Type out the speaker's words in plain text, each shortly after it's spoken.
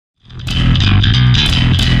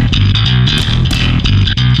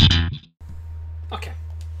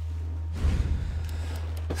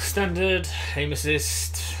Standard, aim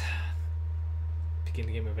assist. Begin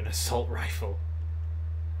the game with an assault rifle.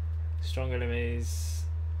 Strong enemies.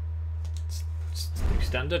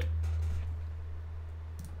 Standard.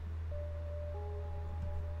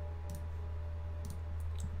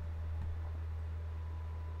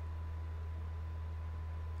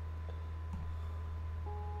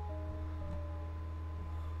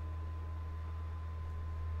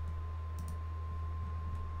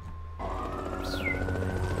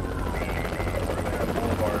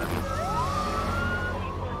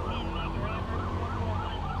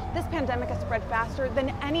 This pandemic has spread faster than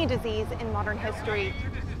any disease in modern history.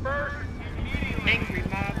 Angry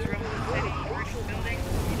mobs roam the city, commercial buildings.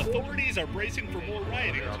 Authorities are bracing for more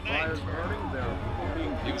rioting tonight.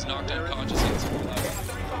 He was knocked unconscious.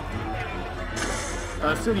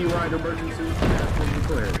 Citywide emergency has been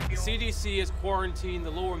declared. CDC has quarantined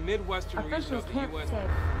the lower Midwestern region of the U.S.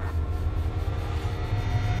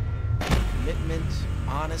 Commitment,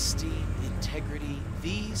 honesty, integrity,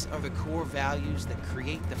 these are the core values that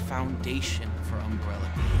create the foundation for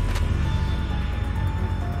Umbrella.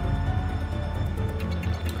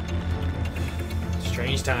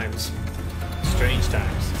 Strange times. Strange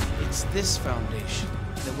times. It's this foundation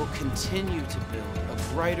that will continue to build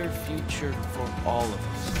a brighter future for all of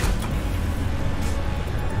us.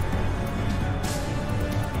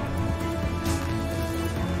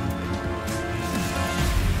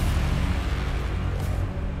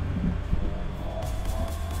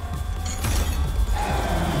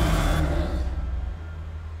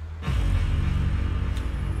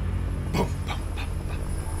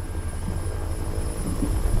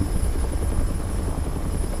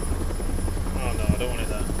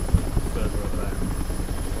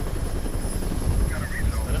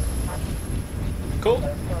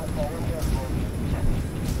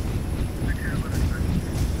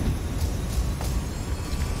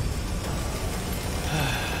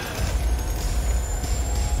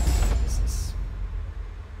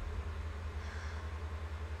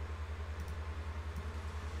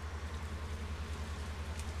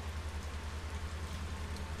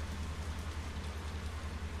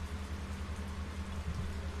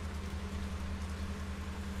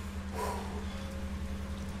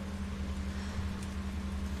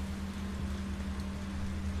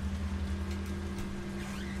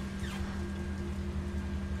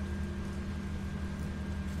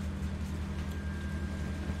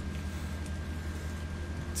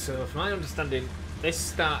 So, from my understanding, this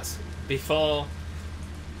starts before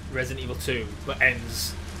Resident Evil 2, but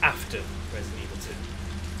ends after Resident Evil 2.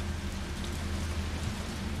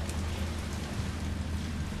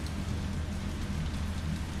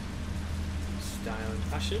 Style and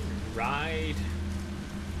fashion, ride,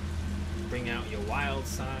 bring out your wild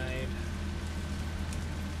side.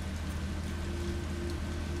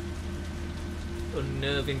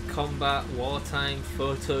 Unnerving combat, wartime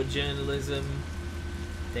photojournalism.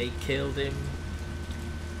 They killed him.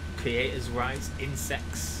 Creators' rights,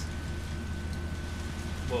 insects.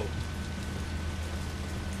 Whoa.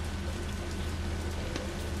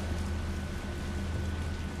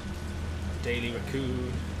 Daily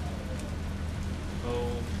Raccoon.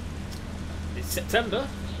 Oh. It's September.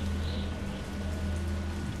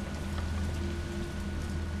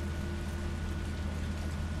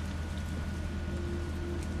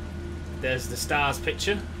 There's the stars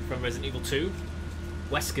picture from Resident Evil 2.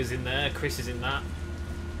 Wesker's in there, Chris is in that.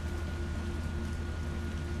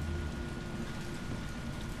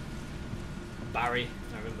 Barry,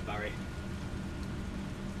 I remember Barry.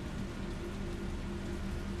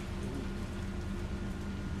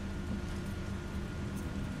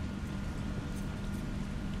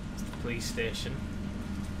 It's the police station.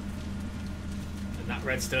 And that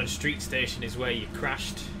Redstone Street station is where you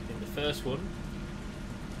crashed in the first one.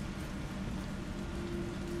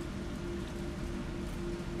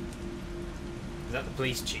 Is that the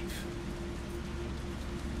police chief?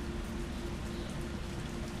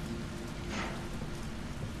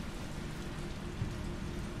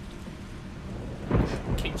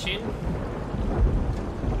 Kitchen.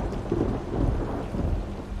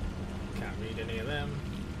 Can't read any of them.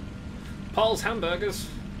 Paul's Hamburgers.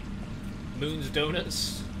 Moon's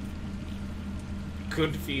Donuts.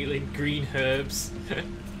 Good feeling. Green herbs. What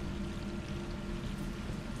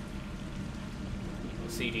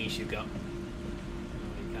CDs you got?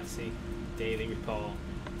 See, daily report.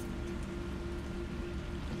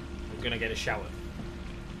 I'm gonna get a shower.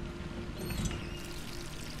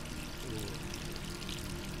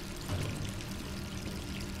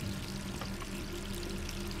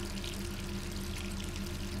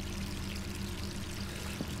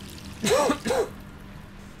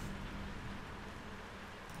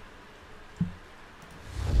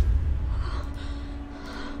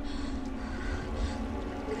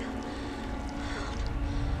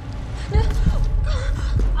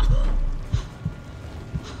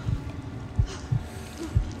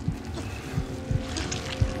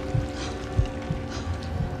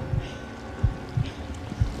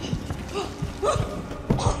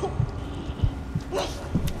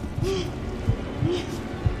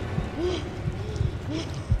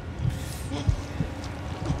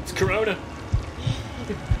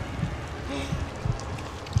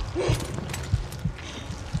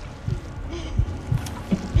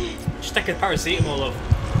 Just take a paracetamol, love.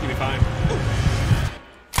 You'll be fine.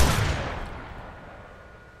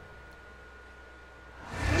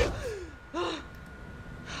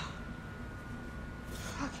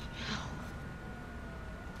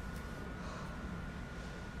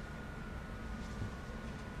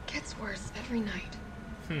 Gets worse every night.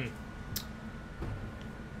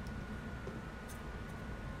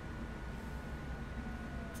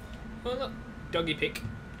 Oh look, doggy pick.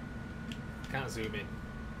 Can't zoom in.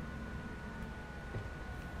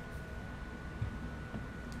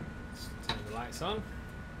 Let's turn the lights on.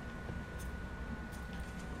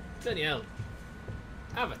 Bloody hell.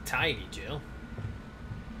 Have a tidy, Jill.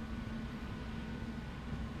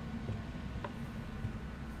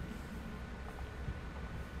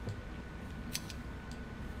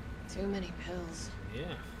 Too many pills.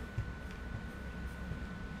 Yeah.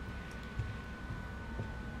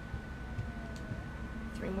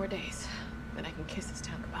 Three more days, then I can kiss this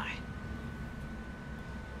town goodbye.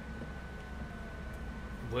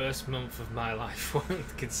 Worst month of my life.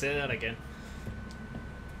 Can say that again.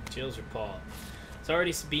 Jill's report. It's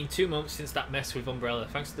already been 2 months since that mess with Umbrella.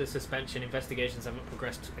 Thanks to the suspension, investigations haven't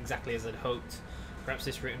progressed exactly as I'd hoped. Perhaps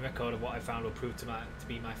this written record of what I found will prove to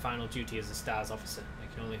be my final duty as a STARS officer.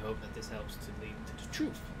 I can only hope that this helps to lead to the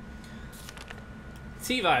truth.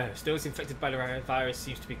 T-virus. Those infected by the virus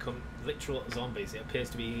seems to become literal zombies. It appears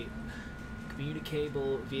to be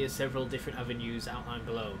communicable via several different avenues outlined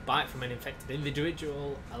below. Bite from an infected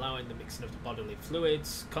individual, allowing the mixing of the bodily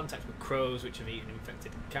fluids. Contact with crows which have eaten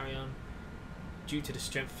infected carrion. Due to the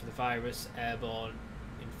strength of the virus, airborne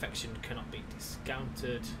infection cannot be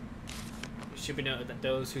discounted. It should be noted that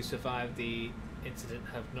those who survived the incident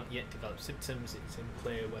have not yet developed symptoms. It's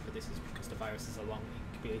unclear whether this is because the virus is a long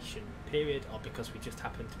incubation period or because we just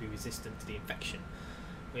happen to be resistant to the infection.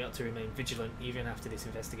 We ought to remain vigilant even after this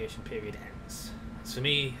investigation period ends. As for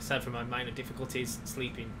me, aside from my minor difficulties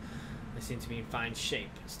sleeping, I seem to be in fine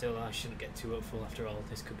shape. Still, I shouldn't get too hopeful. After all,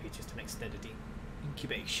 this could be just an extended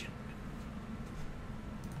incubation.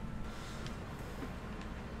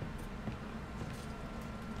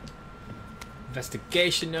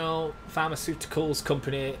 Investigational. Pharmaceuticals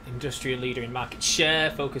company, industrial leader in market share,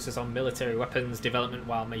 focuses on military weapons development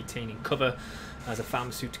while maintaining cover as a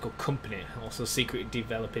pharmaceutical company, also secretly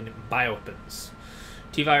developing bioweapons.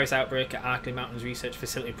 T-virus outbreak at Arkley Mountains Research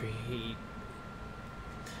Facility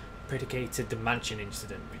predicated the mansion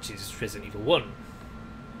incident, which is Resident Evil 1.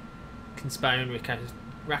 Conspiring with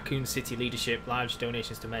Raccoon City leadership, large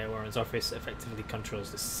donations to Mayor Warren's office, effectively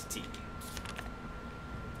controls the city.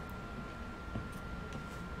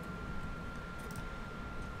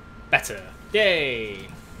 Better. Yay!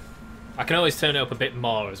 I can always turn it up a bit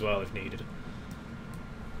more as well if needed.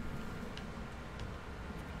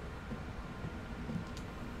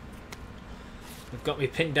 They've got me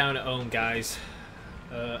pinned down at home, guys.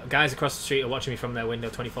 Guys across the street are watching me from their window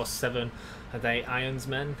 24/7. Are they Irons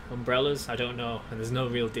men? Umbrellas? I don't know, and there's no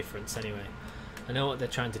real difference anyway. I know what they're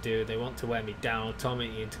trying to do. They want to wear me down,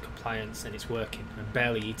 torment me into compliance, and it's working. I'm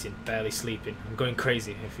barely eating, barely sleeping. I'm going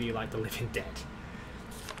crazy. I feel like the living dead.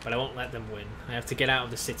 But I won't let them win. I have to get out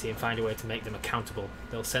of the city and find a way to make them accountable.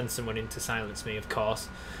 They'll send someone in to silence me, of course.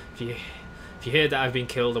 If you hear that I've been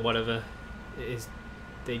killed or whatever it is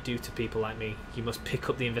they do to people like me, you must pick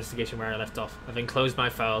up the investigation where I left off. I've enclosed my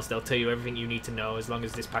files. They'll tell you everything you need to know as long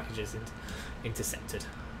as this package is intercepted.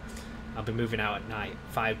 I'll be moving out at night.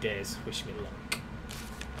 5 days. Wish me luck.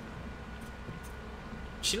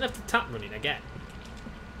 She left the tap running again.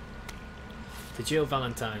 To Jill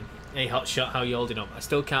Valentine. Hey hotshot, how you holding up? I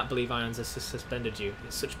still can't believe Irons has suspended you.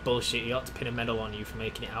 It's such bullshit. He ought to pin a medal on you for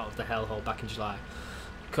making it out of the hellhole back in July.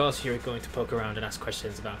 Of course you're going to poke around and ask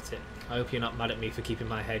questions about it. I hope you're not mad at me for keeping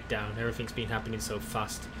my head down. Everything's been happening so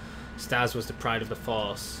fast. STARS was the pride of the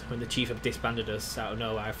force. When the chief had disbanded us out of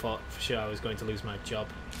nowhere, I thought for sure I was going to lose my job.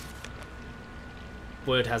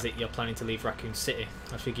 Word has it you're planning to leave Raccoon City.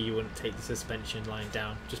 I figure you wouldn't take the suspension lying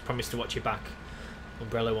down. Just promise to watch your back.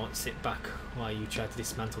 Umbrella won't sit back while you try to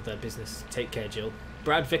dismantle their business. Take care, Jill.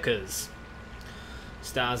 Brad Vickers.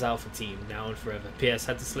 STARS Alpha Team, now and forever. P.S.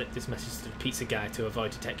 Had to slip this message to the pizza guy to avoid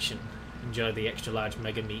detection. Enjoy the extra large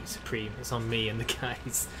mega meat supreme. It's on me and the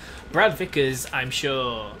guys. Brad Vickers, I'm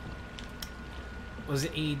sure.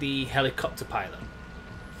 Wasn't he the helicopter pilot?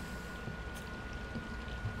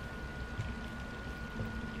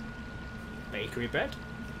 Bakery bread?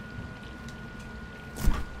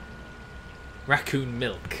 Raccoon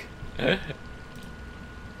milk.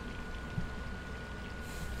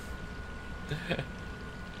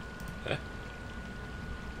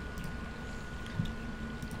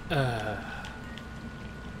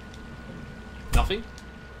 Nothing?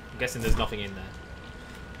 I'm guessing there's nothing in there.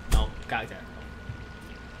 No, Gotta get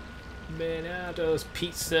Bernardo's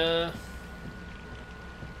Pizza.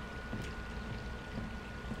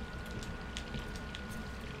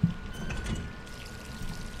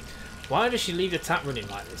 Why does she leave the tap running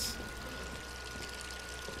like this?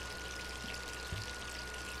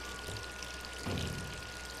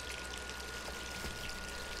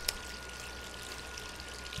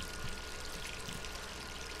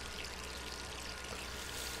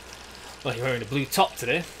 Well, you're wearing a blue top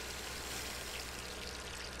today.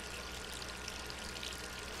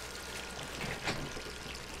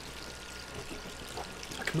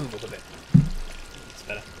 I can move up a bit. It's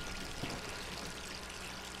better.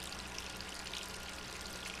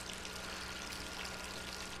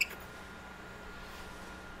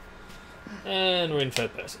 And we're in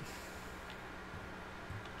third person.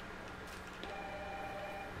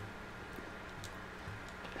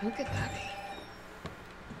 Who could that be?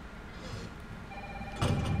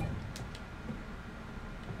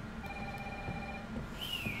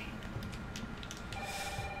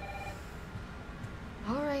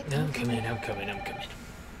 All right. I'm coming.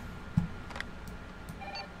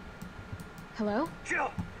 Hello?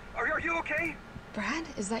 Jill, are you okay? Brad,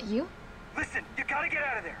 is that you? Listen, you gotta get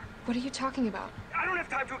out of there. What are you talking about? I don't have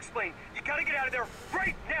time to explain. You gotta get out of there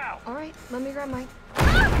right now. All right, let me grab my...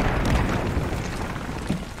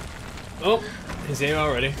 Oh, he's here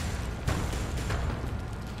already.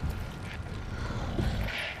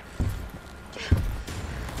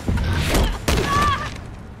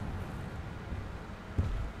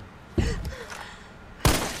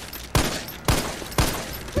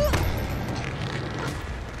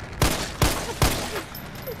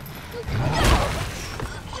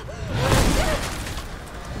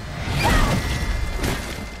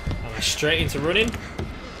 Straight into running.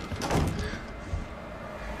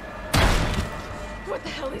 What the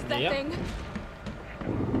hell is that thing?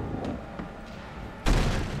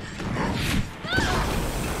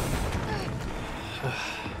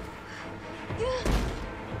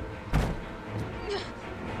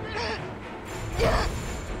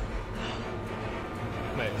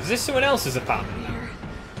 Wait, is this someone else's apartment now?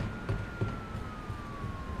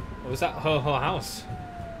 Or was that her house?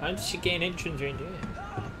 How did she gain entrance into here?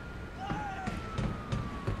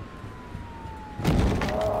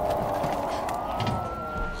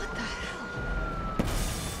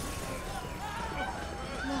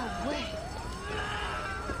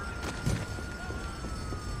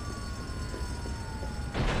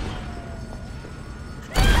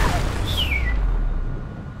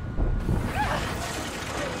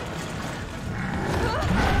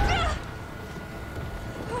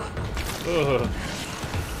 Ugh.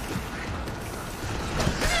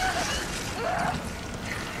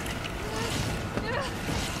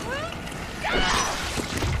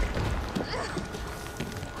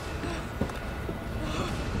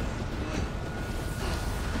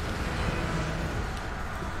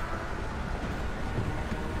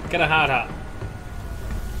 Get a hard hat.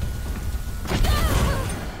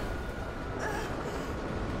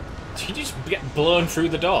 Did you just get blown through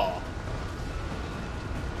the door?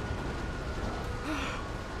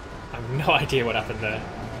 I have no idea what happened there.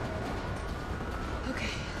 Okay.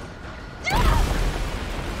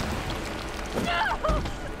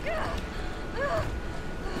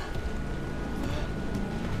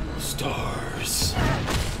 Stars.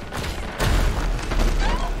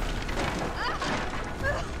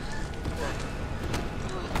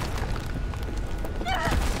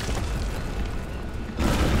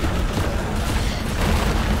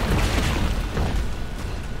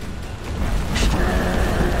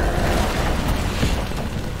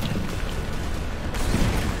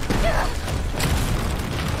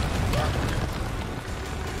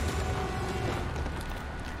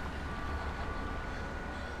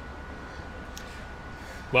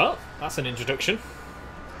 Well, that's an introduction.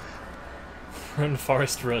 Run,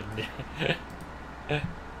 Forest, run. What the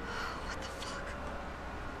fuck?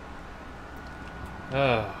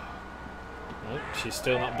 Oh. Well, she's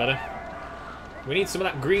still not better. We need some of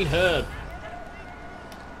that green herb.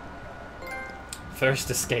 First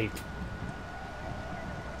escape.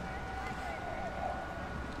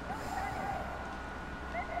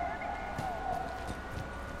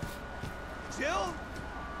 Jill?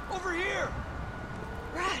 Over here!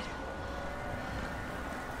 Brad,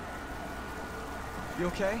 You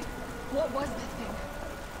okay? what was that thing?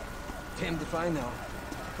 Damned if I know.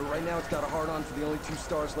 But right now it's got a hard-on for the only two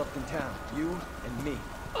stars left in town. You and me.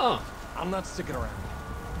 Oh. I'm not sticking around.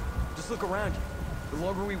 Just look around you. The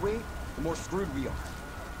longer we wait, the more screwed we are.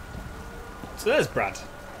 So there's Brad.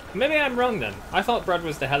 Maybe I'm wrong then. I thought Brad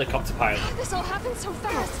was the helicopter pilot. This all happened so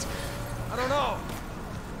fast. I don't know.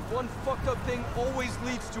 One fucked up thing always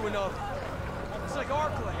leads to another. It's like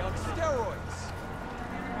Arclay on steroids.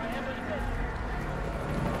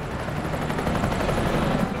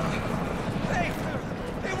 Hey!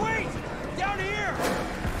 Hey, wait! Down here!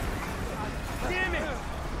 Damn it!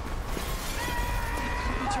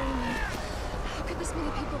 I'm dreaming. How could this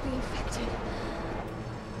many people be infected?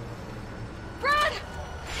 Brad!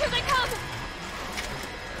 Here they come!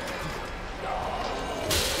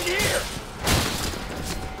 Here!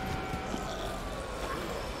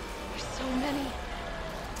 There's so many.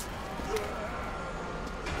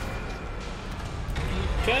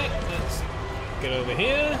 Okay, let's get over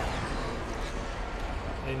here.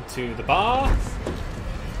 Into the bar.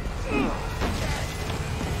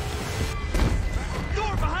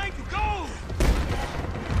 Door behind you, go!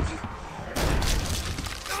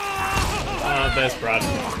 There's Brad.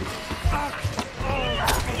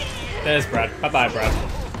 There's Brad. Bye-bye, Brad.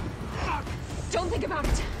 Don't think about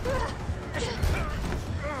it.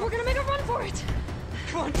 We're gonna make a run for it.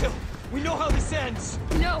 Come on, Jill. We know how this ends.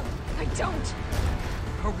 No, I don't.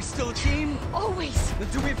 Are we still a team? Always. Then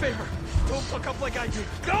do me a favor. Don't fuck up like I did.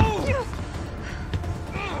 Go!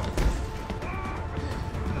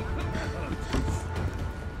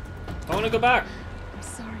 I want to go back. I'm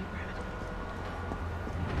sorry, Brad.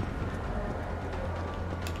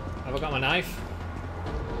 Have I got my knife?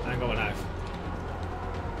 I ain't got my knife.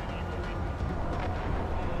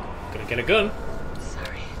 Gonna get a gun.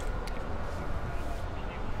 Sorry.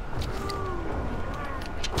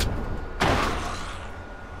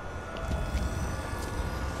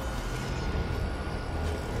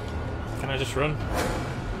 Can I just run?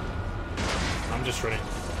 I'm just running.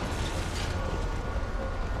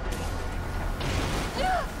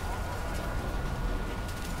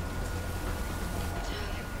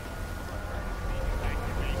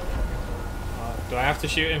 Do I have to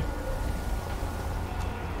shoot him?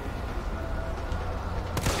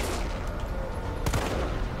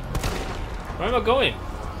 Where am I going?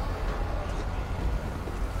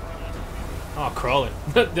 Oh, crawling.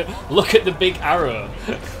 Look at the big arrow.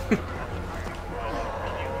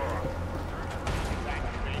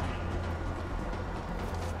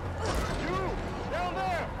 Down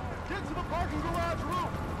there! Get to the parking garage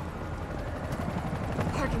roof!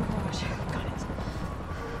 Parking garage. Got it.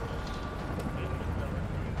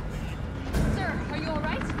 Sir, are you all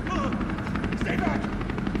right? Stay back!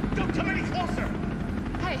 Don't come any closer!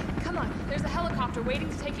 Hey, come on. There's a helicopter waiting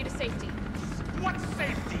to take you to safety. What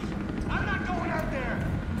safety? I'm not going out there!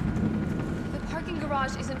 The parking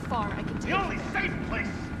garage isn't far. I can The take only safe place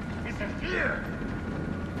is in here!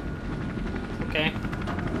 Okay.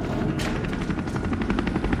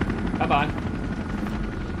 Bye-bye.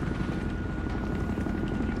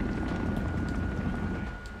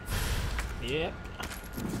 Yep.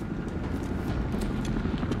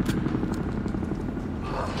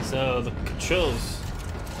 So the controls.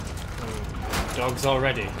 Oh, dogs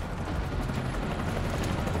already.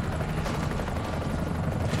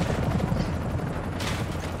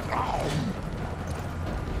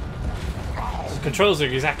 The controls are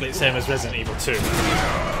exactly the same as Resident Evil 2.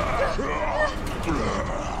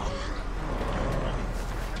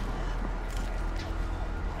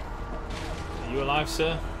 Are you alive,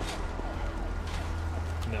 sir?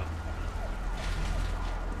 No.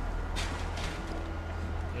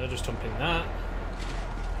 You're just humping that.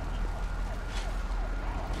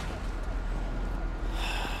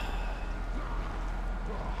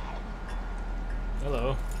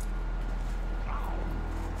 Hello.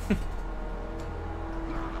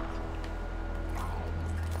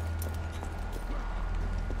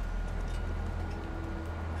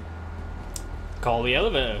 Call the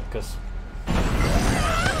elevator, because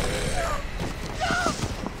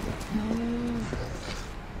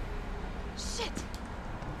Shit!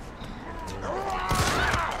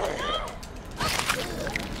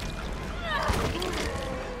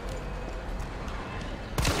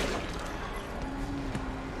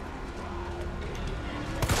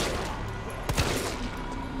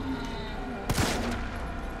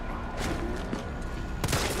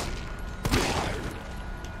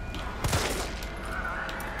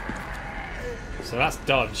 so that's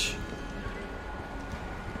dodge.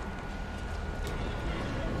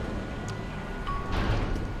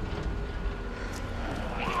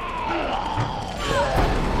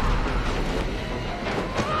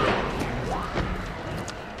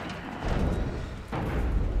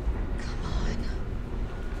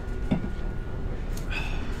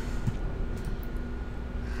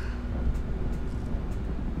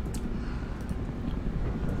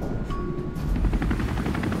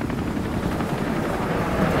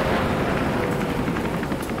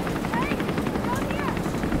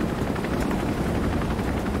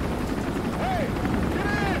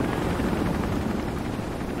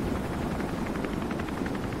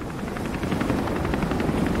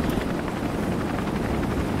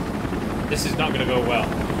 this is not going to go well.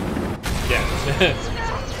 Yeah.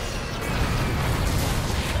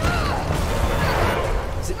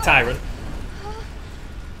 Is it Tyrant?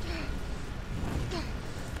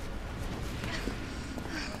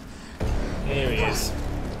 Here he is.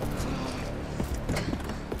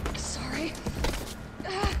 Sorry.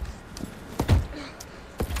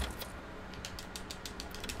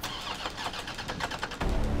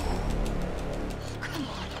 Come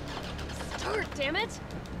on. Start, damn it.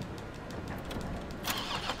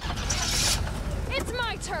 It's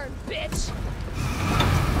my turn, bitch.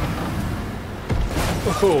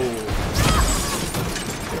 Oh.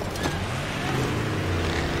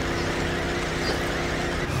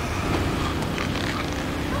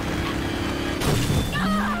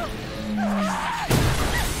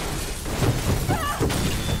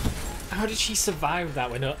 How did she survive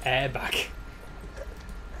that with no airbag?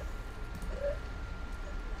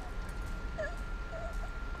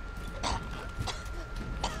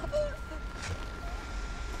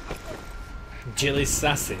 Jill is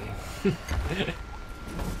sassy.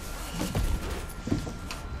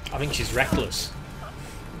 I think she's reckless.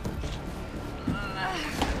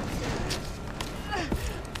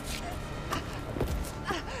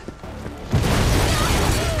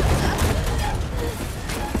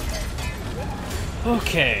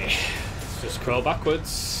 Okay, let's just crawl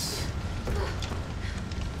backwards.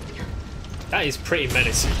 That is pretty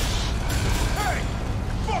menacing. Hey!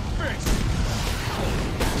 Fuckface!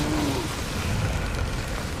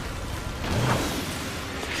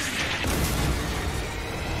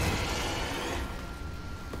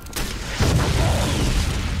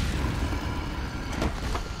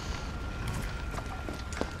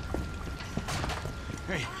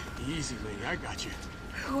 Hey, easy, lady. I got you.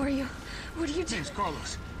 Who are you? What are you doing? Name's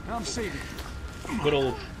Carlos, and I'm saving you. Good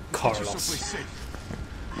old Get you Carlos. someplace safe.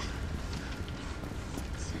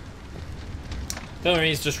 Don't worry,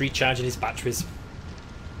 he's just recharging his batteries.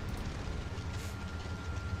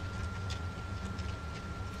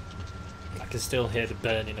 I can still hear the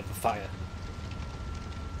burning of the fire.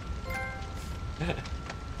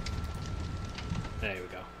 There we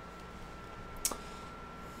go.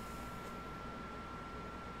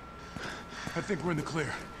 I think we're in the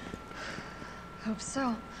clear. Hope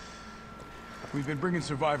so. We've been bringing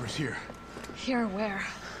survivors here. Here where?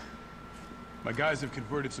 My guys have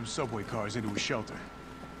converted some subway cars into a shelter.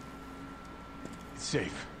 It's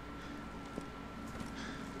safe.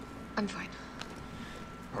 I'm fine.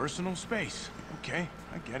 Personal space. Okay,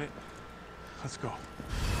 I get it. Let's go.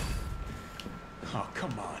 Oh,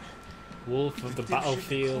 come on. Wolf of the Dipshit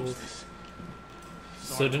battlefield. closed this.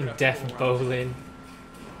 Sudden death bowling.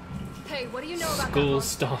 Hey, what do you know about that Skull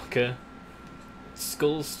monster? Stalker.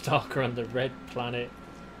 Skull Stalker on the Red Planet.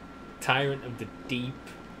 Tyrant of the Deep.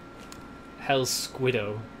 Hell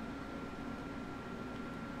Squiddo.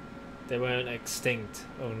 They weren't extinct,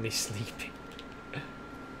 only sleeping. Got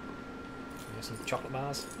some chocolate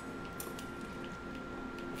bars.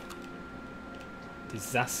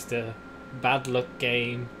 Disaster. Bad luck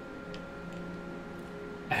game.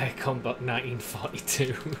 Air Combat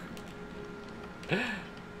 1942.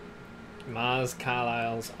 Mars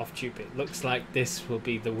Carlisle's off tube. It looks like this will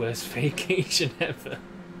be the worst vacation ever.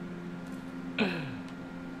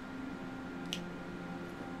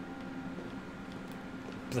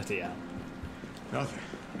 Bloody hell. Nothing.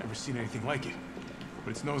 Never seen anything like it.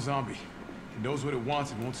 But it's no zombie. It knows what it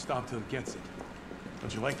wants and won't stop till it gets it.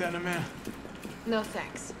 Don't you like that in a man? No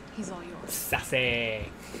thanks. He's all yours. Sassy.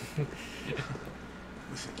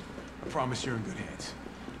 Listen, I promise you're in good hands.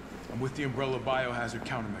 I'm with the Umbrella Biohazard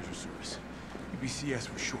Countermeasure Service. UBCS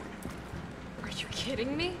for short. Are you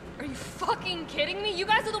kidding me? Are you fucking kidding me? You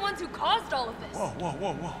guys are the ones who caused all of this. Whoa, whoa,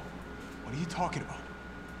 whoa, whoa. What are you talking about?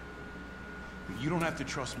 You don't have to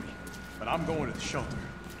trust me, but I'm going to the shelter.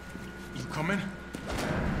 You coming?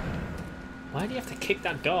 Why do you have to kick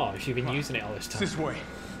that door if you've been using it all this time? This way.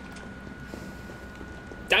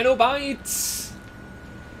 Dino bites!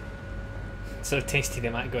 So tasty they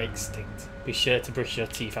might go extinct. Be sure to brush your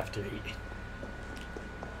teeth after eating.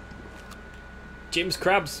 Jim's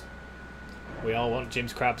crabs. We all want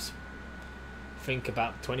Jim's crabs. Think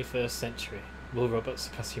about 21st century. Will robots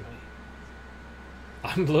surpass humanity?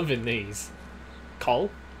 I'm loving these. Col?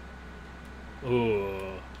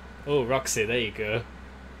 Ooh. Oh, Roxy, there you go.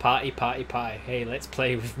 Party, party, pie. Hey, let's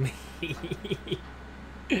play with me.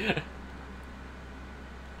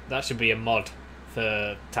 That should be a mod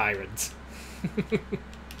for Tyrants.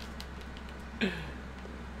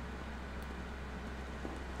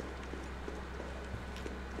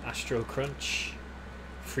 Astro Crunch.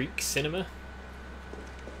 Freak Cinema.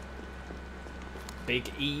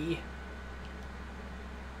 Big E.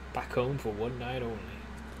 Back home for one night only.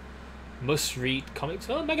 Must read comics.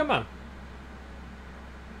 Oh, Mega Man.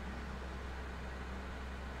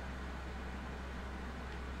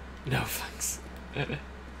 No thanks. Hey,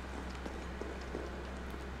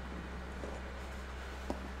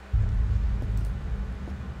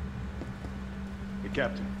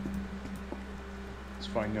 Captain. This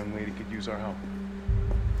fine young lady could use our help.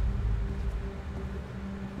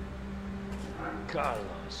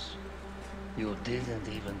 Carlos, you didn't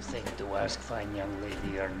even think to ask fine young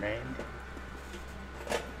lady her name?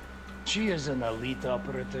 She is an elite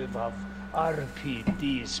operative of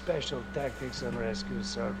RPD, Special Tactics and Rescue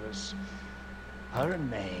Service. Her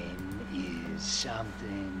name is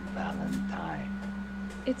something Valentine.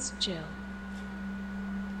 It's Jill.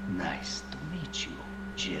 Nice to meet you,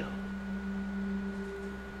 Jill.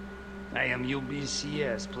 I am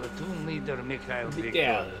UBCS Platoon Leader Mikhail Victor.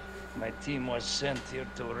 Yeah. My team was sent here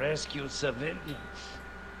to rescue civilians.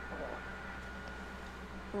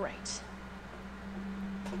 Right.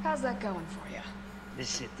 How's that going for you? The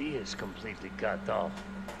city is completely cut off.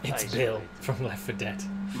 It's Isolated. Bill from Left 4 Dead.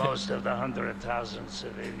 Most of the 100,000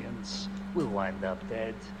 civilians will wind up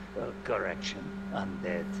dead. Correction,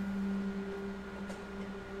 undead.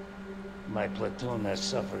 My platoon has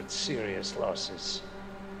suffered serious losses.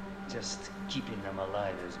 Just keeping them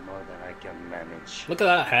alive is more than I can manage. Look at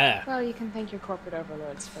that hair. Well, you can thank your corporate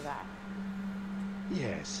overlords for that.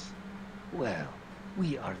 Yes. Well,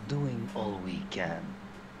 we are doing all we can.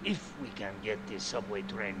 If we can get this subway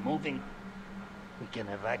train moving, we can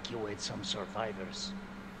evacuate some survivors.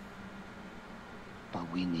 But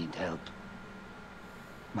we need help.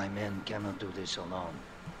 My men cannot do this alone.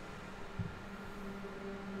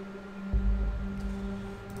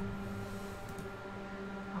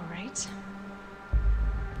 All right.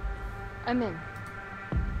 I'm in.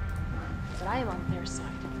 But I am on their side,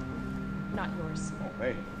 not yours. Oh,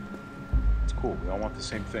 hey. It's cool. We all want the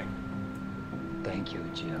same thing. Thank you,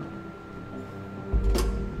 Jill.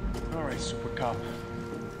 All right, Super Cop.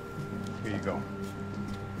 Here you go.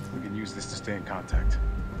 We can use this to stay in contact.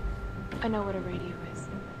 I know what a radio is.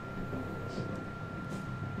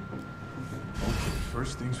 Okay,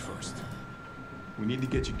 first things first. We need to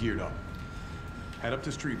get you geared up. Head up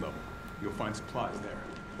to street level. You'll find supplies there.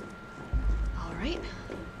 All right.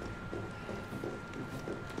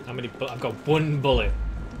 How many? I've got one bullet.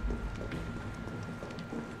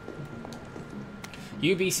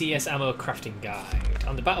 UBCS ammo crafting guide.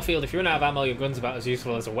 On the battlefield, if you run out of ammo, your gun's about as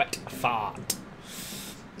useful as a wet fart.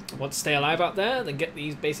 Want to stay alive out there? Then get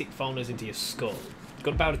these basic folders into your skull.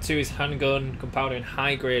 Gunpowder 2 is handgun. Gunpowder in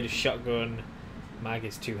high grade is shotgun. Mag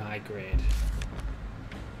is 2 high grade.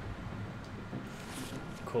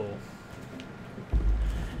 Cool.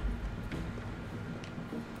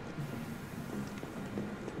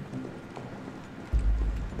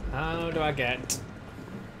 How do I get...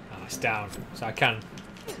 Oh, it's down, so I can.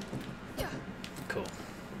 Cool.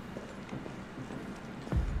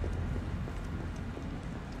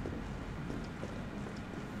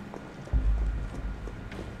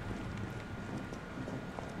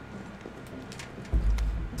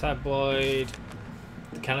 Tabloid.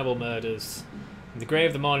 The cannibal murders. In the grey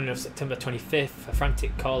of the morning of September 25th, a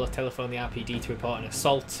frantic caller telephoned the RPD to report an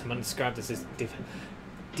assault. A man described as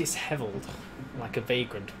dishevelled, like a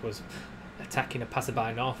vagrant, was attacking a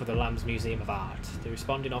passerby north of the Lambs Museum of Art. The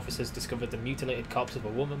responding officers discovered the mutilated corpse of a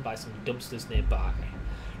woman by some dumpsters nearby.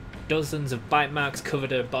 Dozens of bite marks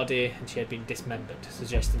covered her body and she had been dismembered,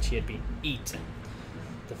 suggesting she had been eaten.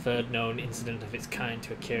 The third known incident of its kind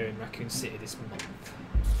to occur in Raccoon City this month.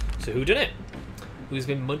 So who done it? Who's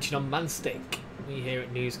been munching on man steak? We here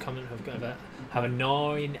at News Comment have a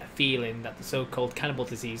gnawing feeling that the so-called cannibal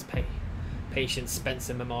disease patient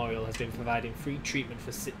Spencer Memorial has been providing free treatment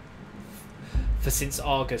for since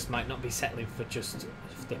August might not be settling for just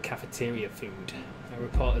the cafeteria food. Our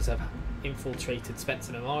reporters have infiltrated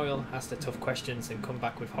Spencer Memorial, asked the tough questions and come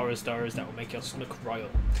back with horror stories that will make your stomach roil.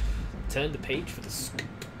 Turn the page for the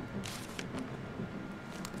scoop.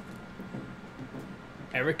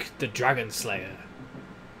 Eric the Dragon Slayer.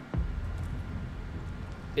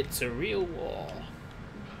 It's a real war.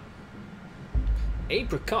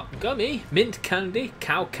 Apricot gummy, mint candy,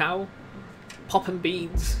 cow, poppin'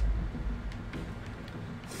 beans.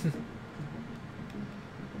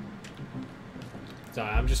 Sorry,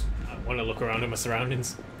 I want to look around at my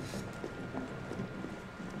surroundings.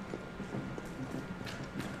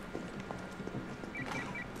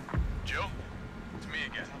 Jill, it's me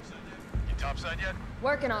again. You topside yet?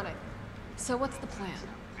 Working on it. So what's the plan?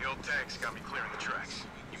 The old tanks got me clearing the tracks.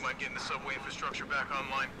 You mind getting the subway infrastructure back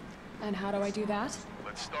online? And how do I do that?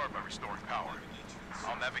 Let's start by restoring power.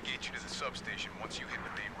 I'll navigate you to the substation once you hit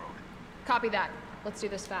the main road. Copy that. Let's do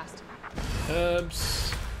this fast.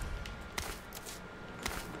 Herbs.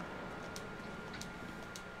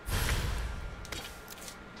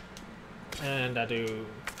 And I do...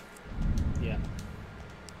 yeah.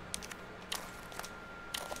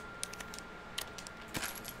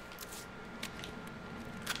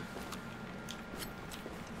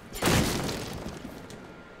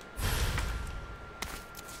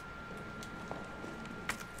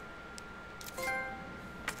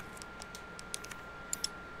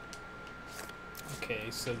 Okay,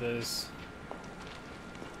 so there's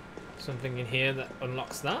something in here that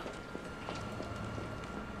unlocks that.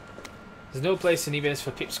 There's no place in EBS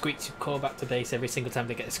for Pipsqueak to call back to base every single time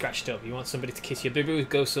they get scratched up. You want somebody to kiss your boo-boo,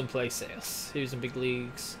 go someplace else. Who's in big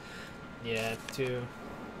leagues? Yeah, 2.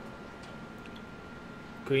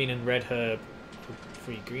 Green and red herb.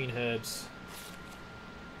 3 green herbs.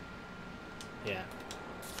 Yeah.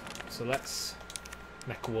 So let's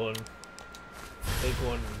make 1. Big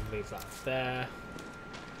one, leave that there.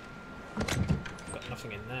 Got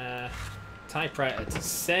nothing in there. Typewriter to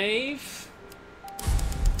save.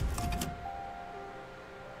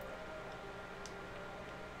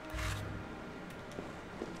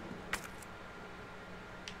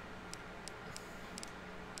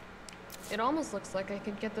 It almost looks like I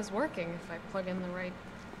could get this working if I plug in the right...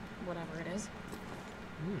 whatever it is.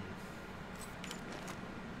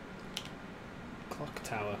 Clock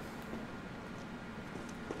tower.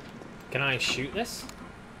 Can I shoot this?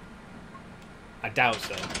 I doubt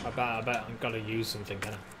so. I bet I've got to use something,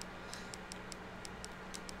 can I?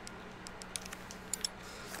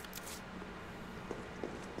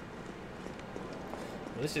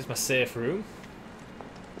 Well, this is my safe room.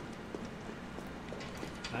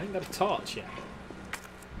 I ain't got a torch yet.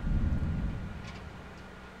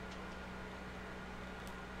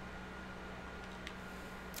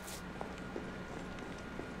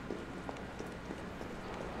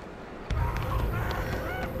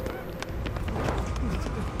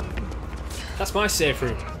 That's my safe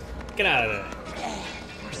room. Get out of there.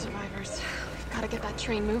 More survivors. We've got to get that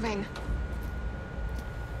train moving.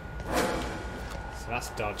 So that's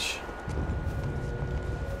dodge.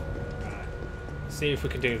 Right. See if we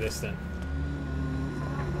can do this then.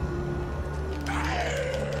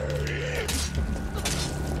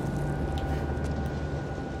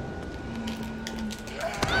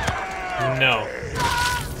 No.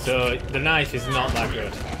 So the knife is not that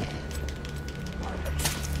good.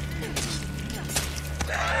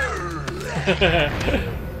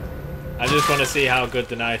 I just want to see how good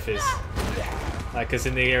the knife is. Like, because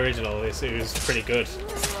in the original, it was pretty good.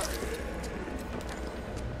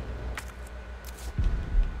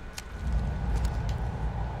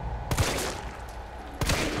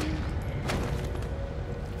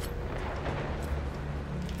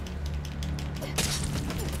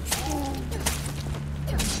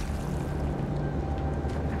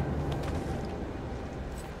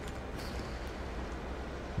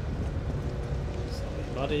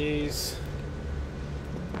 Bodies.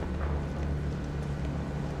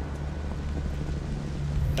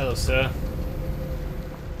 Hello, sir.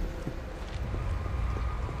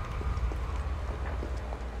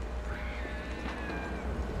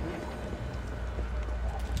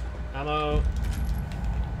 Ammo.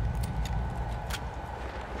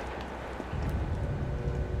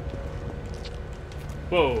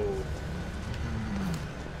 Whoa.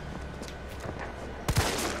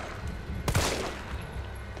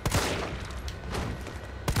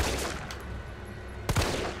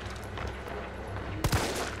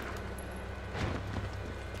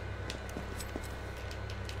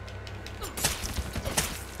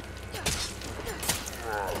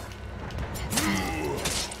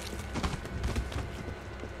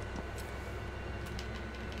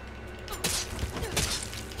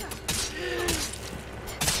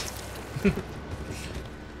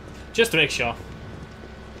 Just to make sure.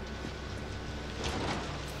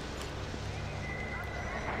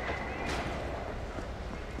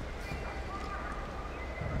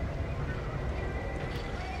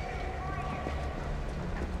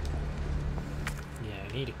 Yeah,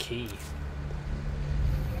 I need a key.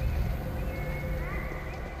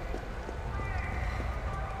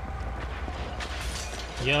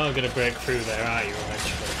 You're gonna break through there, aren't you,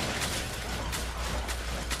 eventually?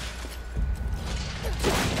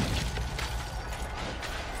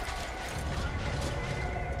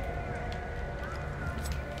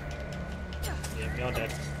 You're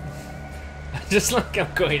dead. Just like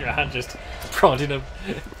I'm going around just prodding him.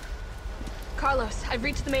 Carlos, I've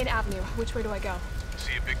reached the main avenue. Which way do I go?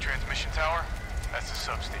 See a big transmission tower? That's the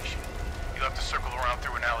substation. You'll have to circle around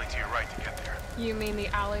through an alley to your right to get there. You mean the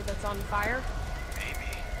alley that's on fire?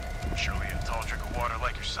 Maybe. Surely a tall drink of water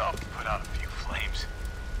like yourself can put out a few flames.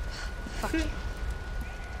 Fuck you.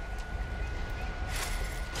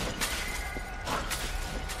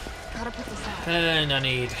 Gotta put this out. And I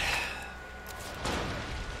need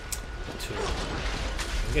a tool.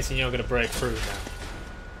 I'm guessing you're gonna break through now.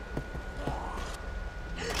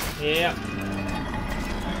 Yeah.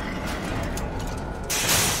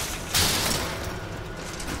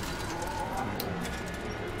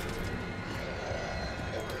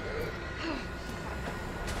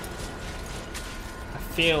 I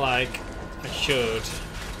feel like I should.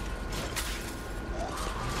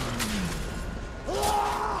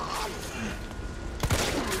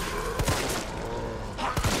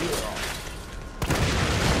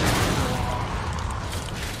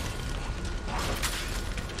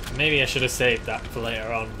 Maybe I should have saved that for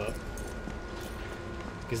later on, but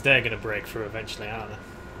because they're going to break through eventually, aren't they?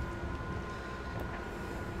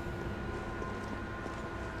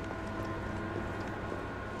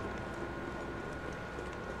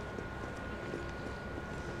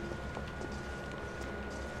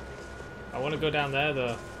 I want to go down there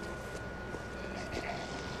though.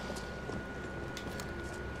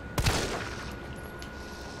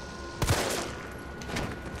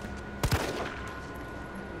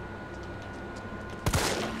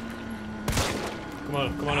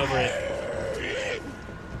 Come on over here.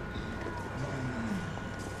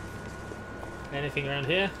 Anything around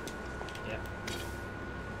here? Yeah.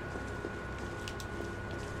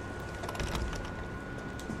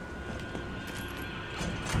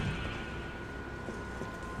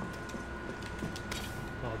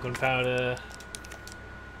 Oh, gunpowder.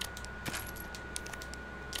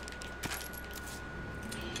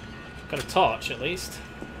 Got a torch at least.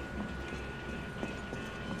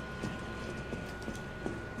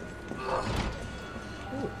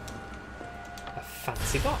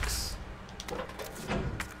 Fancy box.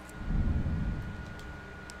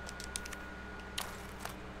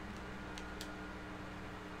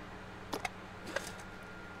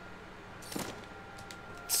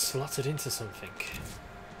 Slotted into something.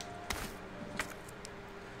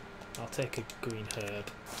 I'll take a green herb.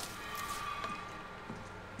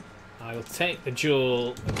 I will take the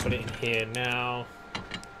jewel and put it in here now.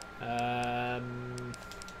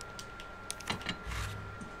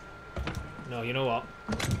 No, you know what?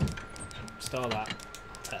 Store that.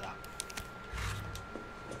 I'll take that.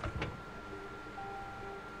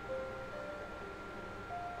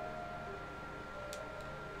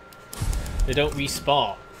 They don't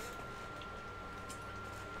respawn.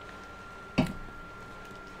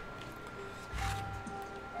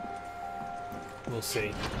 We'll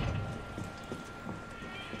see.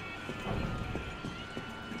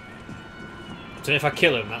 So if I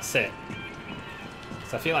kill him, that's it.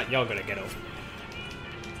 So I feel like you're gonna get up.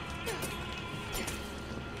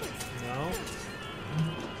 No.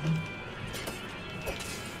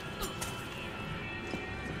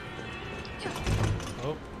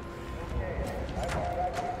 Oh.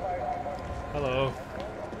 Hello.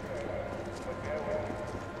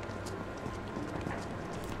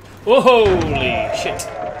 Whoa, holy shit.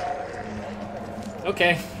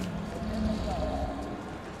 Okay.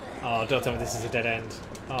 Oh, don't tell me this is a dead end.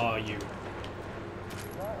 Oh, you.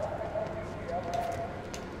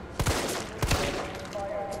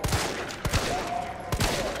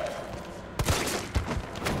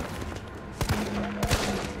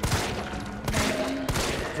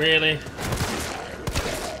 Really?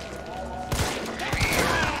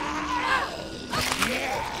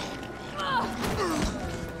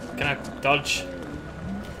 Can I dodge?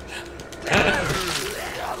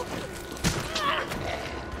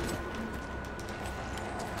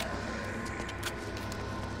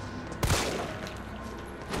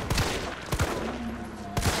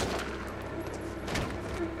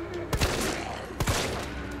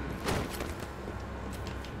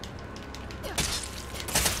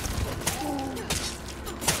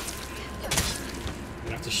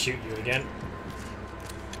 Shoot you again.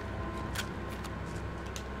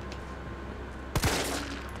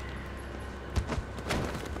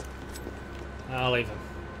 I'll leave him.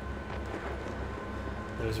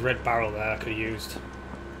 There was a red barrel there I could have used.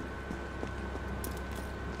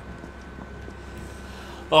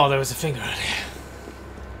 Oh, there was a finger on it.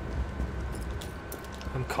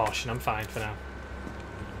 I'm caution, I'm fine for now.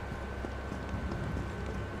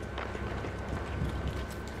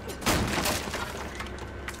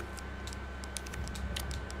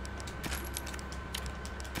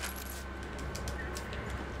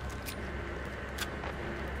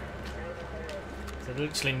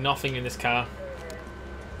 Literally nothing in this car.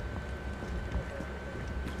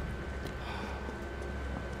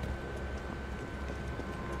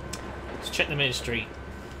 check the main street.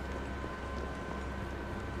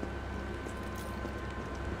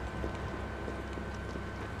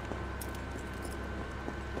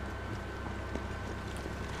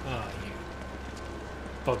 Oh, you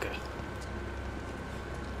bugger.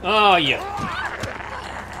 Oh, yeah.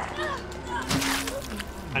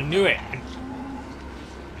 I knew it.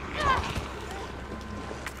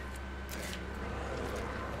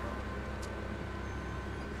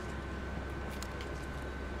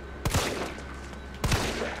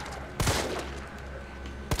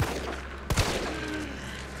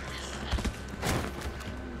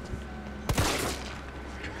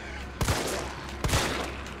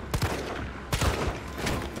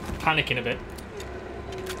 Panicking a bit.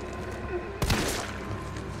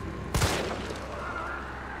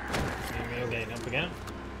 Maybe getting up again.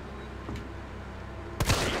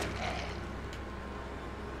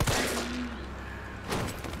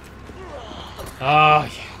 Oh, yeah.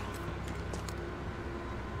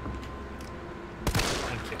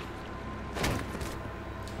 Thank you.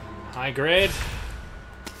 High grade.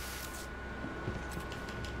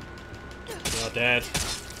 You're dead.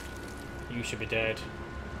 You should be dead.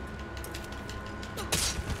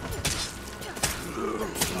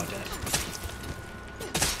 Oh, dead.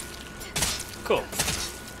 Cool.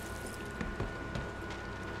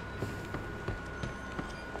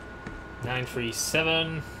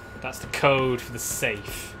 $937. That's the code for the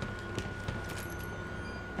safe.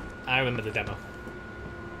 I remember the demo.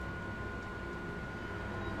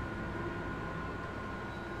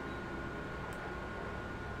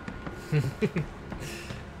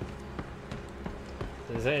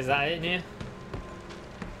 Is that it in here?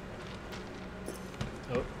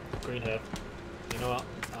 Oh, green herb. You know what?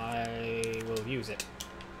 I will use it.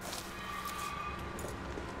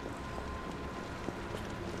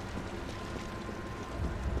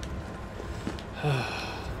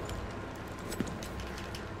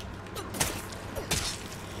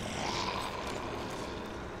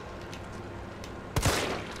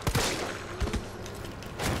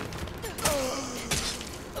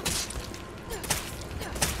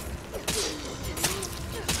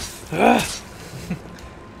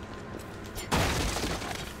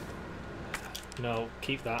 No,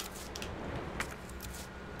 keep that.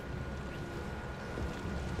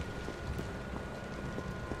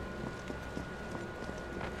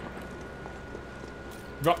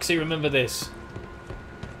 Roxy, remember this.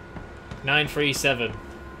 937.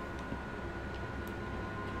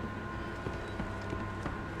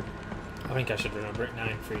 I think I should remember it.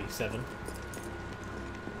 937.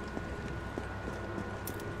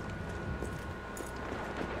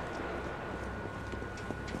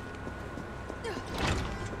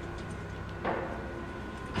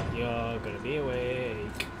 You're gonna be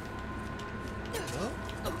awake. Oh.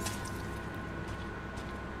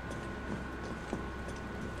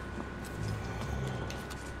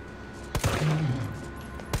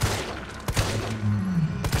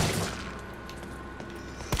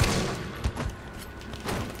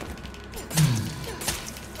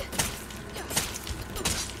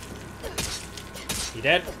 You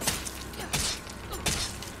dead?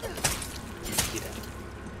 You dead.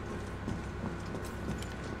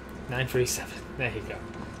 937. There you go.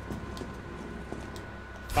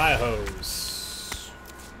 Fire hose.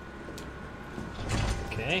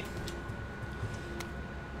 Okay.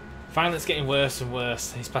 Finally, it's getting worse and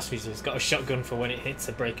worse. These past few has got a shotgun for when it hits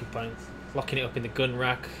a breaking point. Locking it up in the gun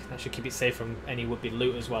rack. That should keep it safe from any would-be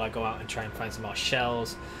looters while I go out and try and find some more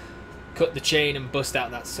shells. Cut the chain and bust out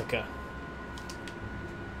that sucker.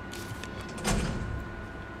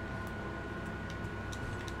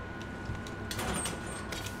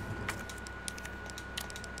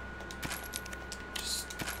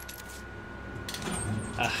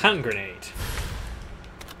 A hand grenade.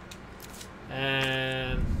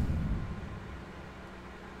 I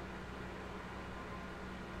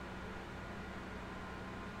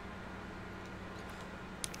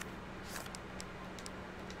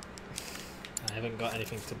haven't got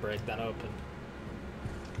anything to break that open.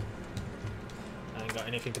 I haven't got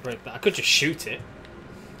anything to break that. I could just shoot it,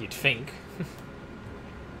 you'd think.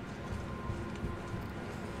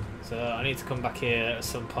 So I need to come back here at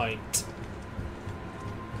some point.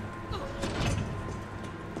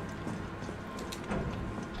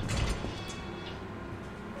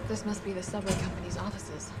 This must be the subway company's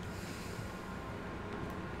offices.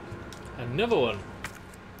 Another one.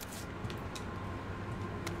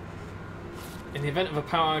 In the event of a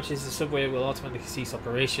power outage, the subway will automatically cease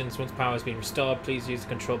operations. Once power has been restored, please use the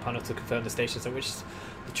control panel to confirm the stations at which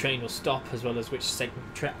the train will stop, as well as which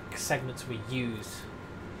track segments we use.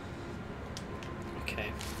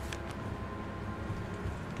 Okay.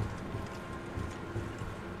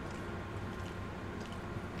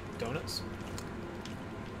 donuts.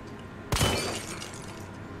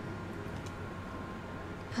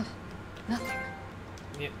 Nothing.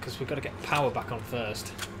 Yeah, because we've got to get power back on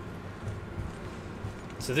first.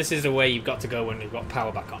 So this is the way you've got to go when you've got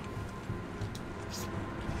power back on.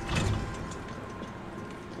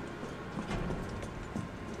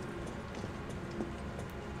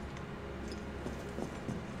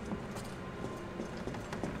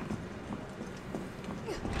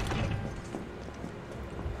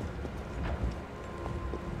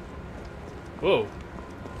 Whoa.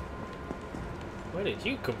 Where did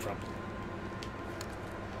you come from?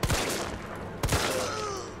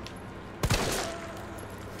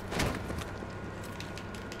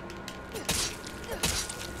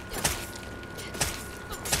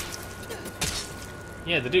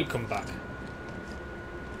 Yeah, they do come back.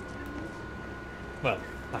 Well,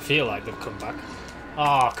 I feel like they've come back.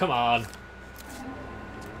 Oh, come on.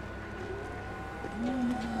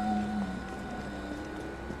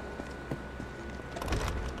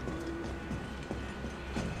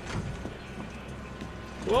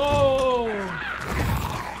 Whoa!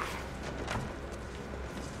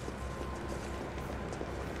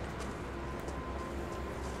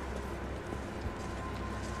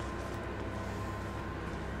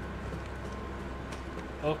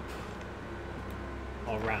 Up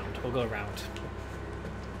or round? We'll go round.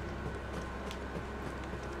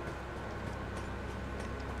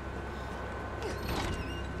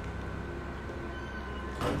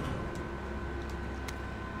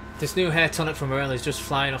 This new hair tonic from Morel is just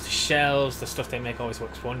flying off the shelves. The stuff they make always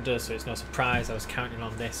works wonders, so it's no surprise I was counting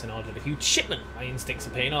on this and ordered a huge shipment. My instincts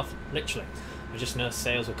are paying off, literally. I just know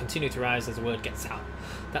sales will continue to rise as the word gets out.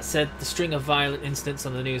 That said, the string of violent incidents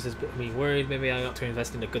on the news has got me worried. Maybe I ought to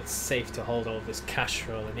invest in a good safe to hold all of this cash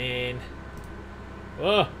rolling in.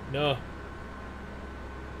 Oh, no.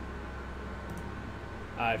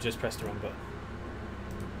 I've just pressed the wrong button.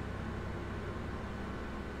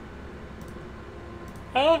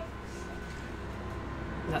 Ah!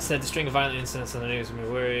 That said, the string of violent incidents on the news has me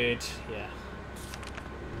worried. Yeah.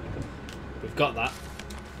 We've got that.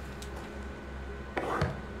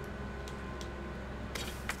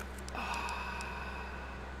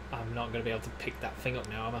 I'm not going to be able to pick that thing up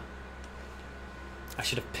now, am I? I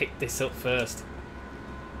should have picked this up first.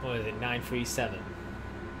 What is it? 937.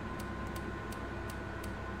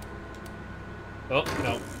 Oh,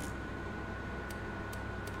 no.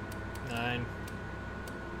 9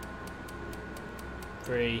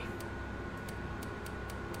 3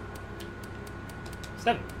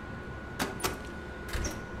 7.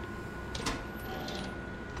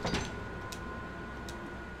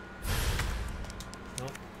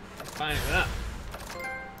 Nope, fine with that.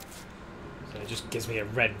 So it just gives me a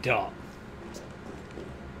red dot.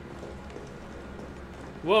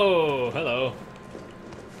 Whoa, hello.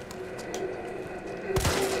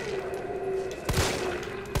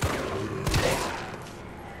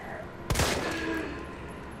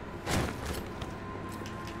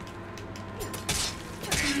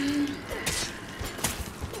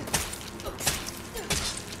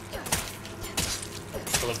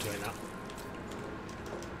 I love doing that.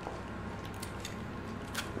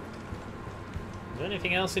 Is there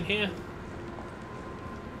anything else in here?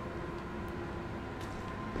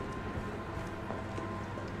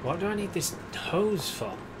 What do I need this hose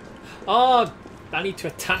for? Oh, I need to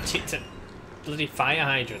attach it to bloody fire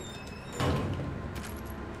hydrant.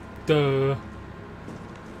 Duh.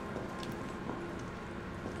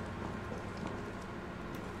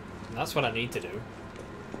 That's what I need to do.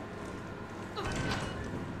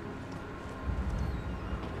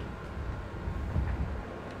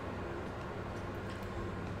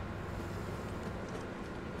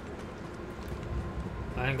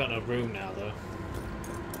 I ain't got no room now, though.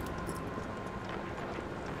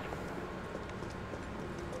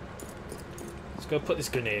 Let's go put this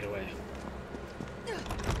grenade away.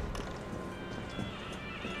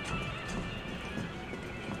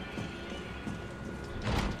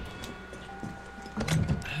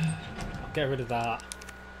 I'll get rid of that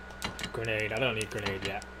grenade. I don't need grenade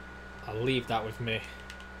yet. I'll leave that with me.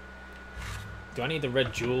 Do I need the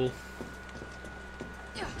red jewel?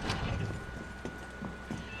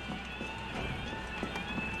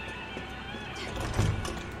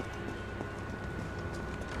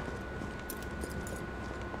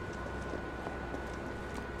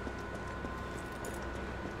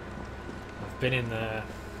 Been in there.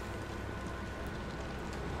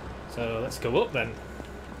 So let's go up then.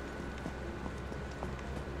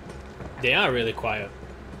 They are really quiet.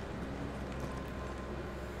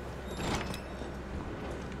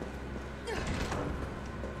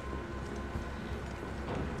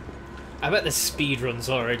 I bet there's speed runs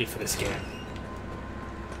already for this game.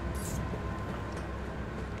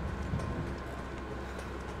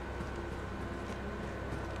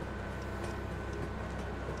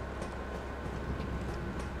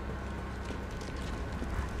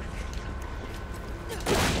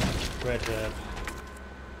 Red herb.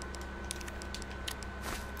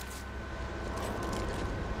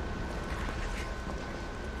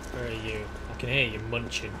 Where are you? I can hear you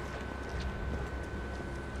munching.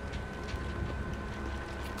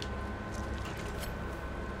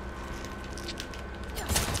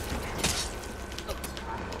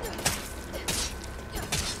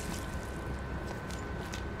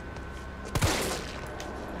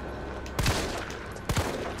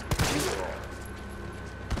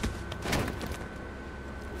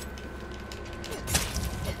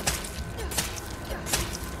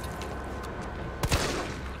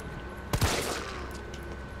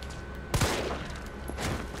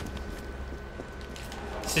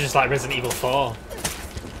 This is just like Resident Evil 4.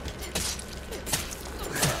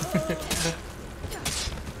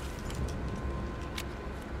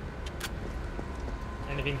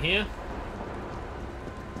 Anything here?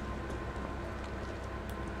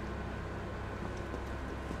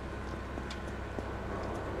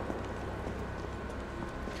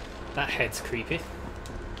 That head's creepy.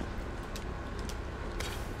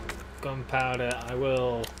 Gunpowder,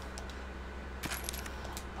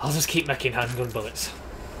 I'll just keep making handgun bullets.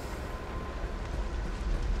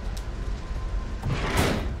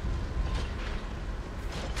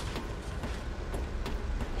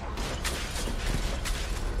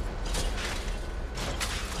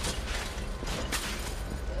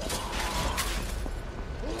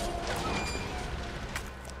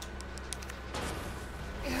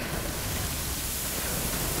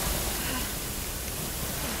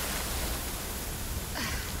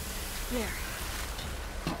 There.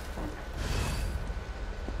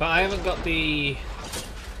 But I haven't got the...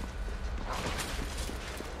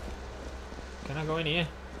 Can I go in here?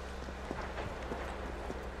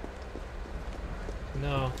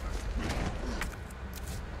 No.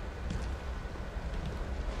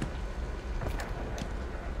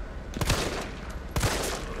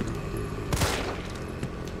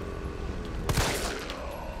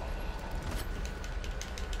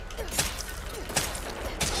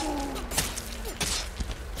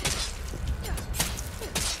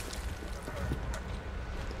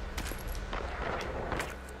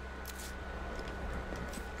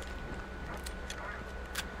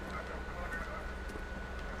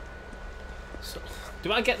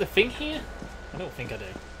 Do I get the thing here? I don't think I do.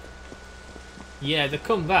 Yeah, they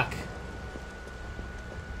come back.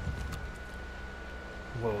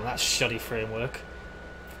 Whoa, that's shoddy framework.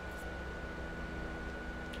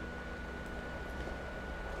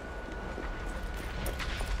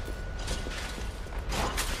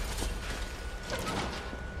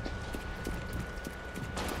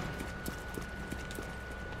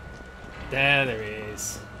 There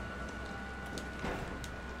is.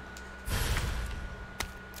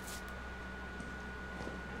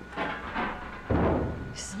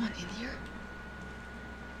 Is someone in here?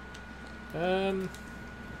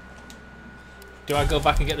 Do I go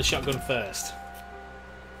back and get the shotgun first?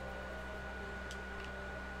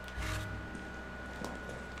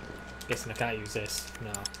 Guessing I can't use this.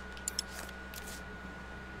 No.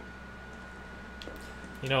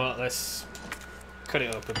 You know what? Let's cut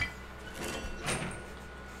it open.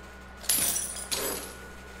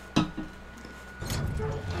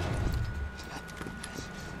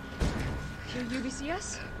 Here,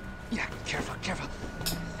 UBCS? Yeah, careful, careful.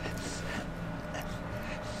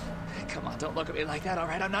 Come on, don't look at me like that,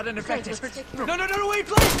 alright? I'm not infected. No, wait,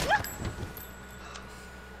 please!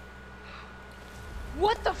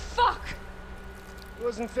 What the fuck? He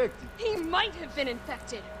was infected. He might have been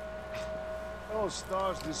infected. Oh,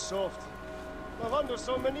 stars, this soft. No wonder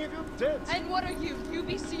so many of you dead. And what are you,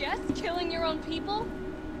 UBCS? Killing your own people?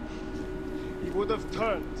 He would have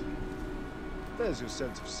turned. There's your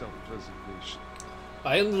sense of self-preservation.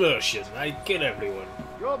 I am Russian. I kill everyone.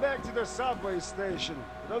 Go back to the subway station.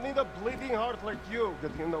 Don't need a bleeding heart like you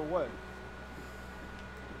getting in the way.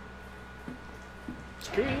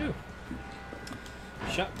 Screw you.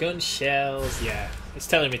 Shotgun shells. Yeah, it's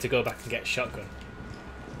telling me to go back and get shotgun.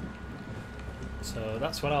 So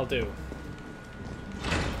that's what I'll do.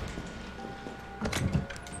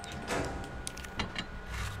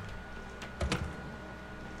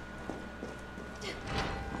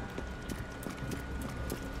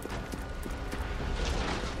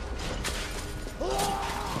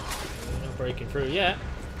 Not breaking through yet.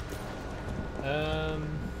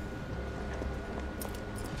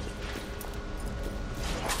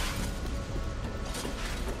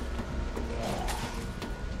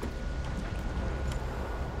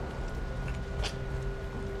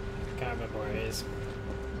 it is.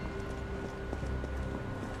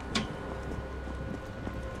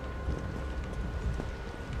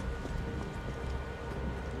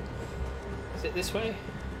 Is it this way?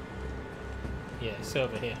 Yeah, it's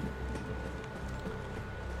over here.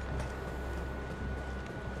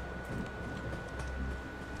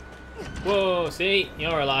 Whoa, see?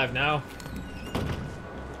 You're alive now.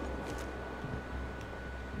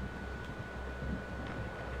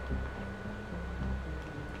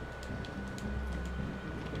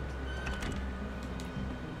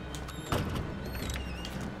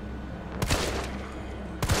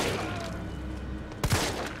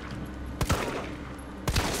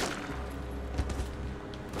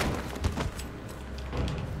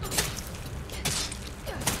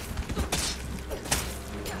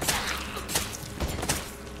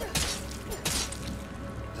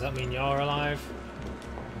 Does that mean you're alive?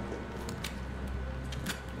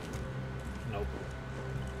 Nope.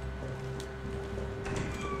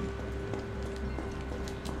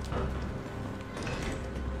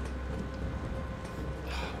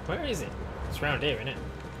 Where is it? It's around here, isn't it?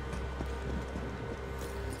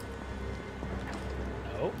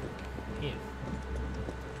 No. Here.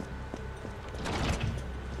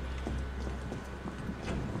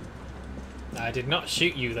 I did not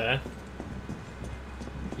shoot you there.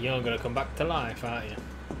 You're gonna come back to life, aren't you?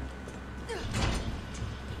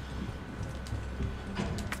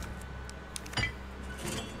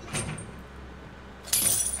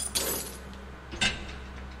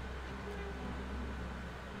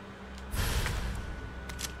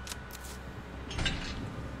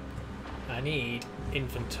 I need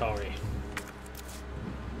inventory.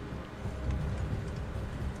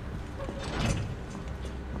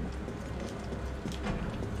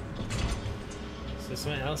 Is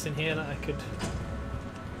there something else in here that I could...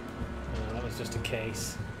 No, that was just a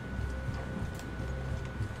case.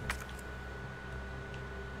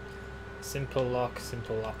 Simple lock,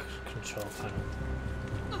 control panel.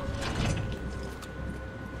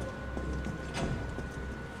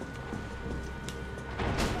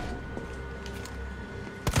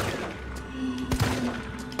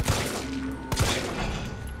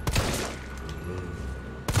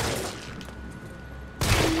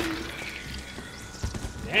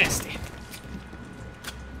 Nasty.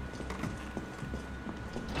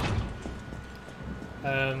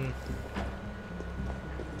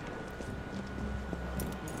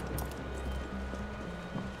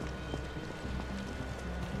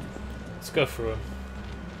 Let's go through them.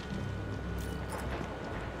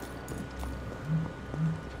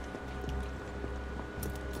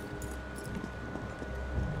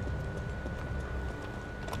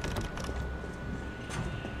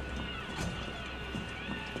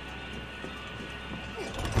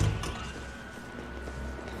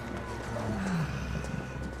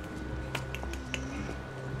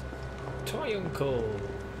 Toy Uncle.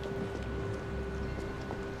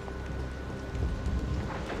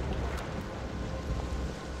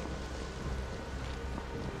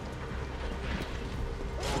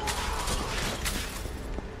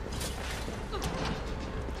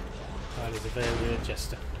 That is a very weird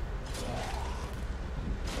jester.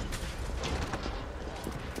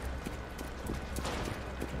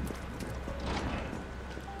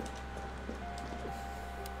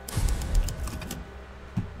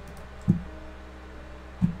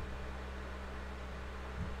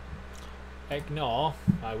 Ignore.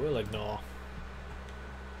 I will ignore.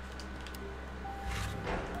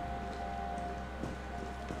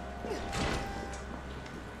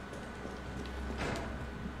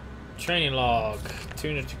 Training log.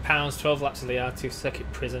 £200, 12 laps of the R2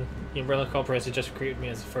 circuit prison. The Umbrella Corporation just recruited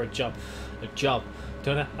me for a job.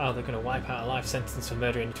 Don't know how they're going to wipe out a life sentence for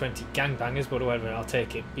murdering 20 gangbangers, but whatever, I'll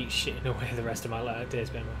take it. Beat shitting away the rest of my days,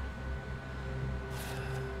 Ben.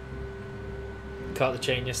 Caught the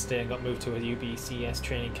train yesterday and got moved to a UBCS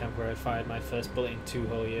training camp where I fired my first bullet in 2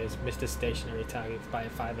 whole years. Missed a stationary target by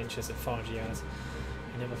 5 inches at 400 yards.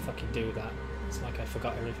 I never fucking do that. It's like I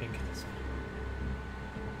forgot everything.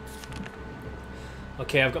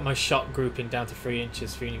 Okay, I've got my shot grouping down to 3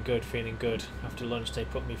 inches. Feeling good, feeling good. After lunch they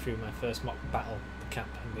put me through my first mock battle camp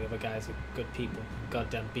and the other guys are good people.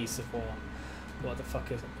 Goddamn beasts of war. What the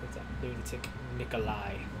fuck is that lunatic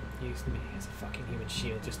Nikolai? Used me as a fucking human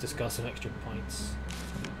shield just to score some extra points.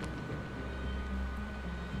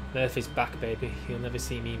 Murphy's back, baby. You'll never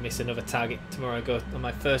see me miss another target. Tomorrow I go on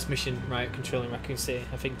my first mission, right, controlling Raccoon City.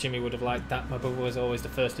 I think Jimmy would have liked that. My brother was always the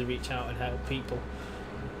first to reach out and help people.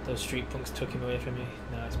 Those street punks took him away from me.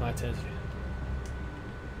 Now it's my turn to...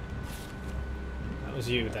 That was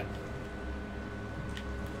you then.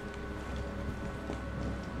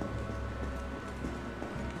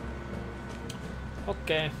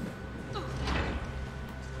 okay.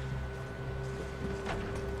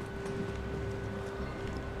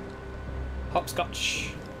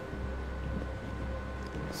 Hopscotch.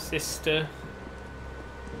 Sister.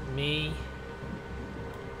 Me.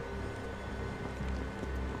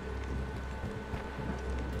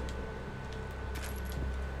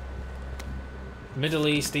 Middle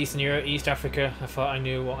East, Eastern Europe, East Africa. I thought I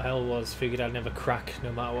knew what hell was. Figured I'd never crack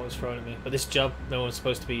no matter what was thrown at me. But this job, no one's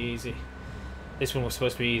supposed to be easy. This one was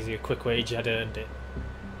supposed to be easy. A quick wage, I'd earned it.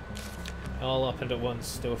 It all happened at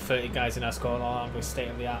once. There were 30 guys in our squad, all armed with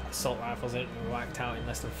state-of-the-art assault rifles, and we were whacked out in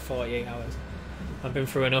less than 48 hours. I've been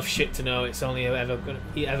through enough shit to know it's only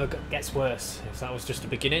ever gets worse. If that was just the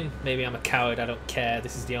beginning, maybe I'm a coward. I don't care.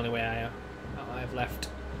 This is the only way I've left.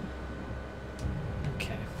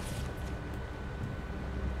 Okay.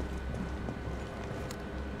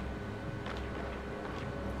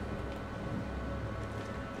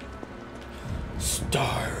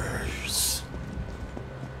 Stars.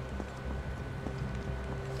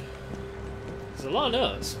 There's a lot of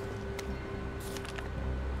notes.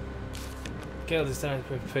 Gale decided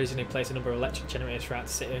to provisionally place a number of electric generators throughout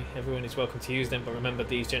the city. Everyone is welcome to use them, but remember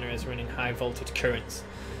these generators run in high voltage currents.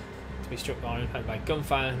 To be struck or impacted by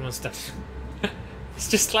gunfire and once that it's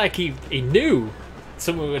just like he knew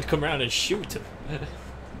someone would come around and shoot him.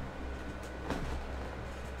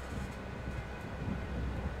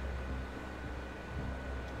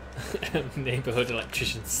 Neighborhood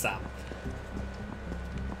electrician Sam.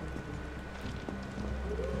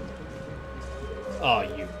 Oh,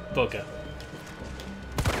 you bugger.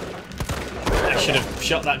 I should have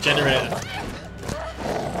shot that generator.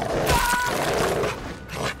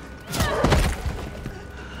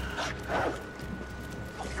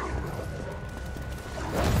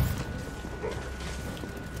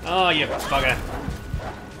 Oh, you bugger.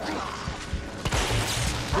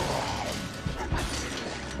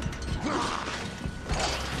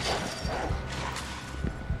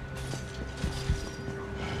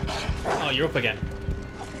 Oh, you're up again.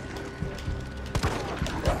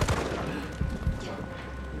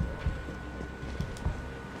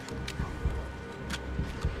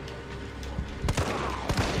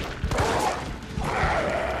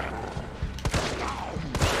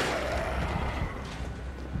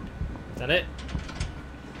 Is that it?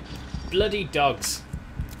 Bloody dogs.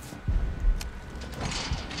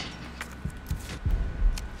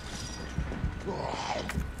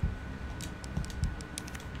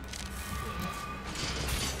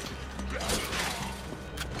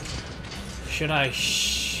 Should I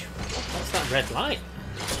what's that red light?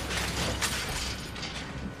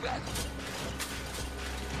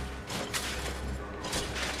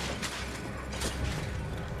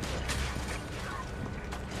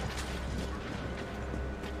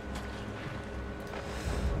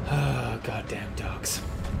 Oh, goddamn dogs.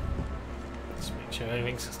 Let's make sure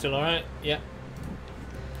everything's still alright. Yep.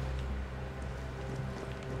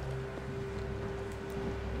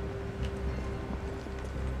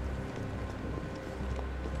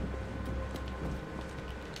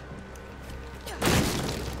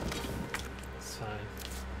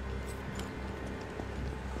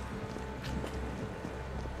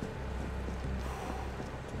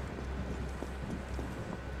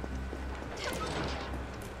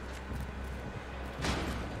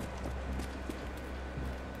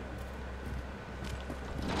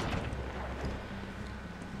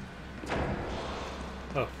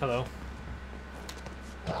 Oh, hello.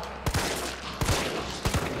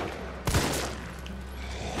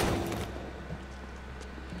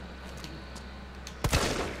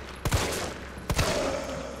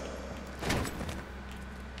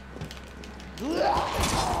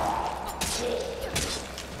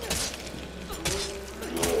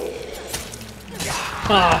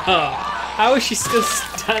 How is she still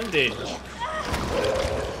standing?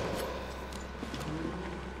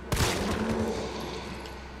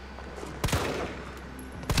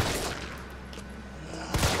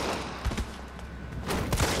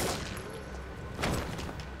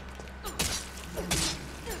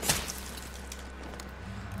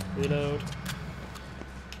 Reload.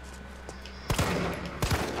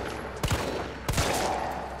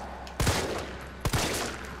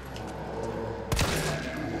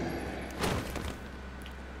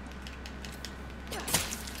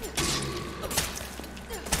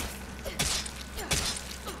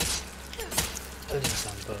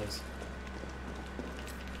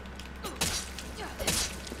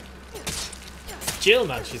 Jill,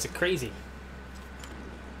 man, she's a crazy.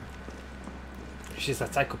 She's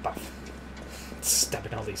a psychopath.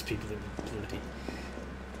 Stabbing all these people in the bloody.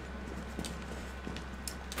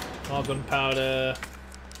 More gunpowder.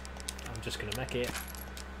 I'm just gonna make it.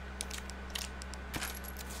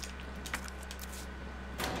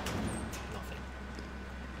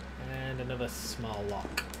 another small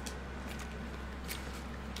lock.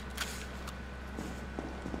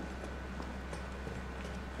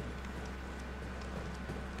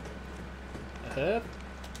 A herb?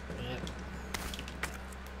 Yep.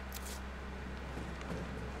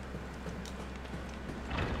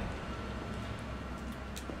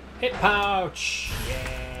 Hit pouch!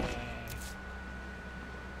 Yeah!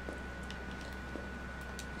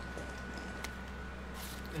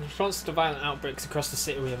 In response to violent outbreaks across the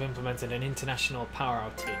city, we have implemented an international power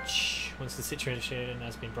outage. Once the situation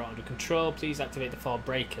has been brought under control, please activate the 4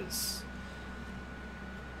 breakers.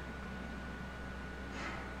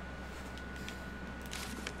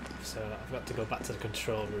 So I've got to go back to the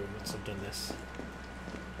control room once I've done this.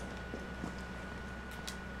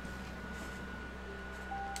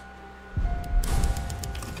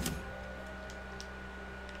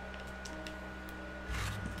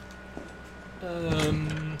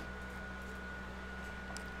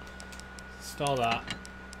 Install that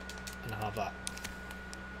and have that.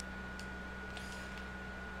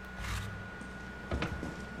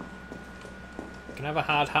 Can I have a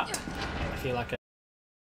hard hat? I feel like